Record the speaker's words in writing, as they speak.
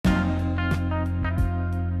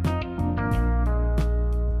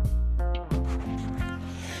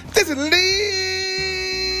This is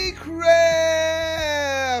Lee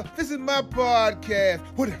Craft. This is my podcast.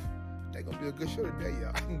 Whatever. They're going to be a good show today,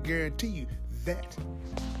 y'all. I can guarantee you that.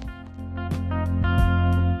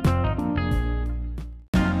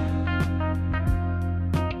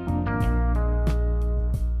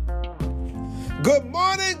 Good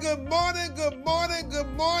morning, good morning, good morning,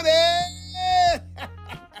 good morning.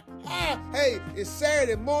 Hey, it's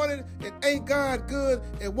Saturday morning, and ain't God good,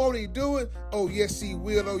 and won't he do it? Oh, yes, he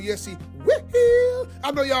will. Oh, yes, he will. I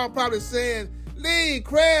know y'all probably saying, Lee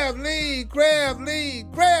Craft, Lee Craft, Lee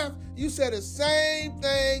Craft. You say the same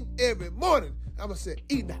thing every morning. I'm going to say,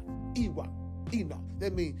 Enoch, Ewok, Enoch.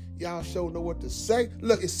 That means y'all sure know what to say.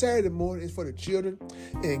 Look, it's Saturday morning. It's for the children.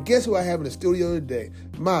 And guess who I have in the studio today?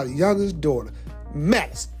 My youngest daughter,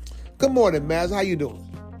 Madison. Good morning, Madison. How you doing?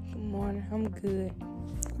 Good morning. I'm good.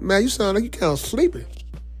 Man, you sound like you kind of sleepy.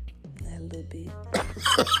 A little bit.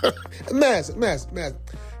 Madison.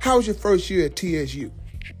 How was your first year at TSU?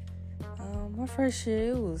 My first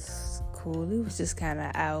year, it was cool. It was just kind of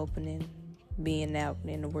eye-opening, being out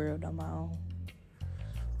in the world on my own.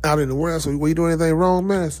 Out in the world? So were you doing anything wrong,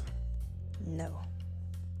 Madison? No.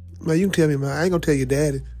 Man, you can tell me, man. I ain't going to tell your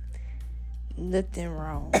daddy. Nothing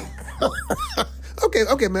wrong.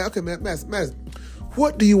 Okay, man. Madison.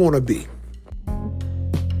 What do you want to be?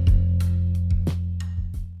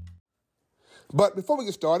 But before we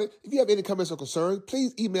get started, if you have any comments or concerns,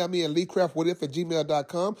 please email me at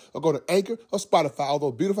leecraftwhatif@gmail.com or go to Anchor or Spotify, all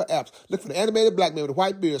those beautiful apps. Look for the animated black man with a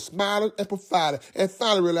white beard, smiling and providing, and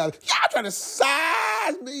finally realize, y'all trying to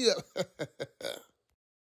size me up.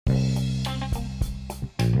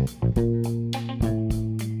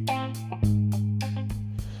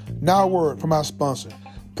 Now a word from our sponsor,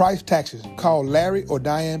 Price Taxes. Call Larry or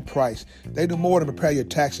Diane Price. They do more than prepare your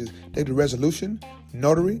taxes. They do resolution,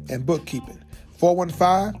 notary, and bookkeeping.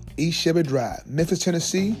 415 East Chevy Drive, Memphis,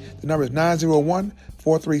 Tennessee. The number is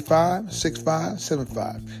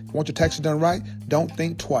 901-435-6575. If you want your taxes done right, don't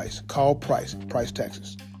think twice. Call Price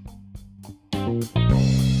Taxes.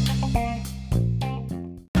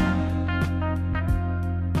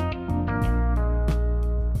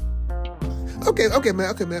 Okay,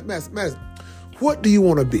 man. Madison, what do you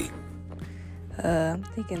want to be? I'm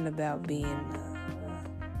thinking about being,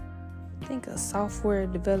 a software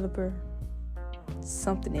developer.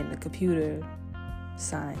 Something in the computer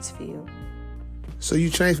science field. So you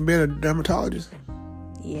changed from being a dermatologist?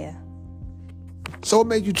 Yeah. So what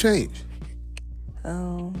made you change?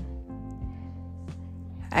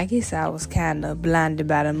 I guess I was kind of blinded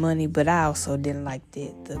by the money, but I also didn't like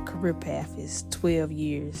that. The career path is 12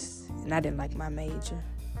 years, and I didn't like my major.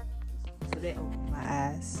 So that opened my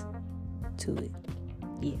eyes to it.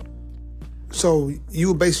 Yeah. So you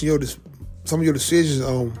were basing some of your decisions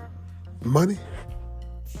on money?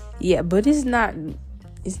 Yeah, but it's not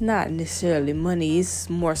necessarily money.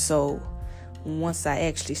 It's more so once I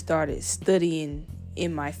actually started studying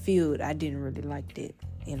in my field, I didn't really like that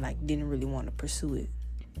and didn't really want to pursue it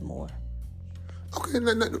more. Okay,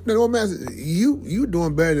 no, Madison, you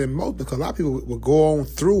doing better than most, because a lot of people will go on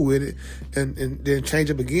through with it and then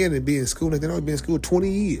change up again and be in school. And they only been in school 20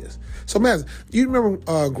 years. So, Madison, you remember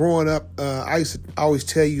growing up, I used to always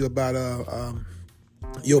tell you about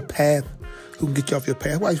your path, who can get you off your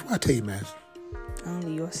path. Why I tell you, Madison?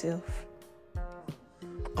 Only yourself.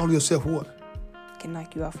 Only yourself what? Can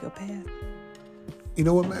knock you off your path. You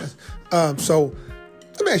know what, Madison? So,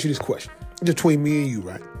 let me ask you this question. Between me and you,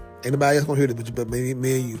 right? Ain't nobody else gonna hear this but me and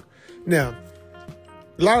you. Now,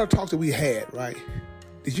 a lot of talks that we had, right?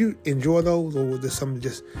 Did you enjoy those, or was there something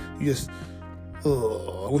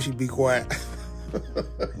I wish you'd be quiet?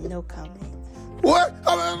 No comment. What?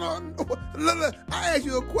 Look, I asked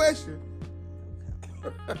you a question.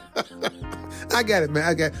 I got it, man.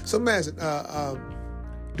 I got it. So, Madison,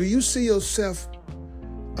 do you see yourself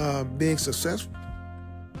being successful?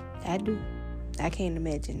 I do. I can't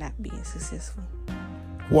imagine not being successful.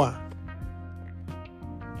 Why?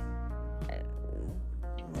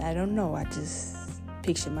 I don't know. I just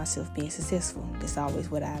picture myself being successful. That's always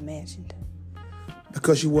what I imagined.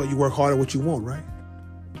 Because you work hard at what you want, right?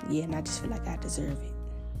 Yeah, and I just feel like I deserve it.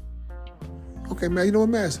 Okay, man. You know what,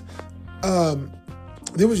 Madison?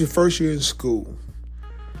 This was your first year in school.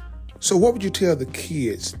 So what would you tell the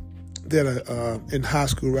kids that are in high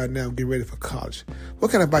school right now getting ready for college?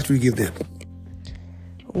 What kind of advice would you give them?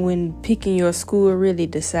 When picking your school, really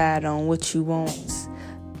decide on what you want.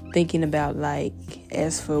 Thinking about,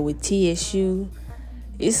 as for with TSU,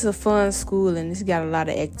 it's a fun school and it's got a lot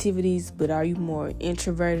of activities, but are you more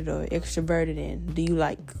introverted or extroverted? And do you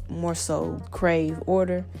more so crave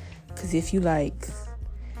order? Because if you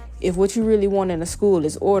if what you really want in a school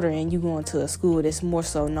is order and you going to a school that's more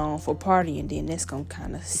so known for partying, then that's going to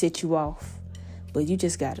kind of set you off. But you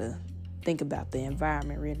just got to think about the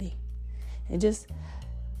environment, really. And just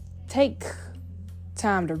take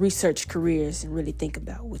time to research careers and really think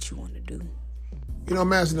about what you want to do. You know,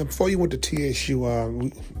 Madison, before you went to TSU,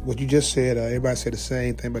 what you just said, everybody said the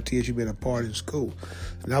same thing about TSU being a partying school.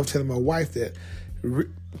 And I was telling my wife that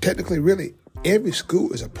technically, really, every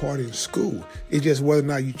school is a partying school. It's just whether or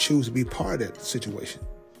not you choose to be part of that situation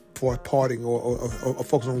for partying or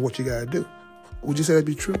focus on what you got to do. Would you say that'd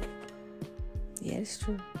be true? Yeah, it's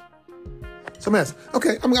true. So, Madison,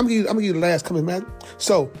 okay, I'm gonna give you the last comment, Madison.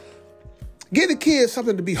 So, give the kids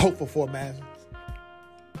something to be hopeful for, Madison.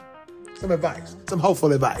 Some advice, some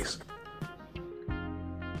hopeful advice.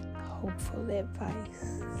 Hopeful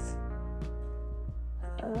advice.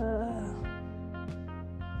 Hopeful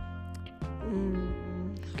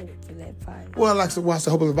advice. Well, like what's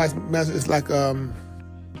the hopeful advice, Madison? It's like,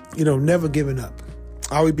 never giving up.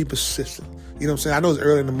 Always be persistent. You know what I'm saying? I know it's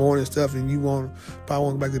early in the morning and stuff, and you probably want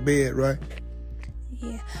to go back to bed, right?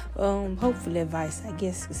 Yeah. Hopeful advice, I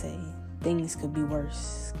guess, could say things could be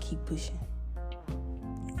worse. Keep pushing.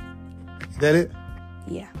 Is that it?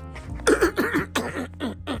 Yeah.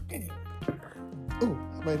 Ooh,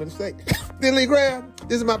 I made a mistake. Lee Graham,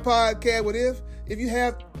 this is my podcast. What if? If you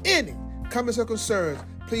have any comments or concerns,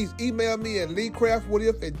 please email me at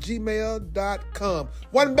leecraftwhatif@gmail.com.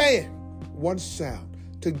 One band, one sound.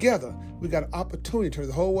 Together, we got an opportunity to turn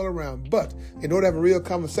the whole world around. But in order to have a real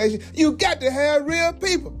conversation, you got to have real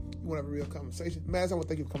people. You want to have a real conversation? Madison, I want to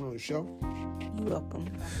thank you for coming on the show. You're welcome.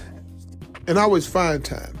 And always find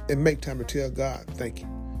time and make time to tell God thank you.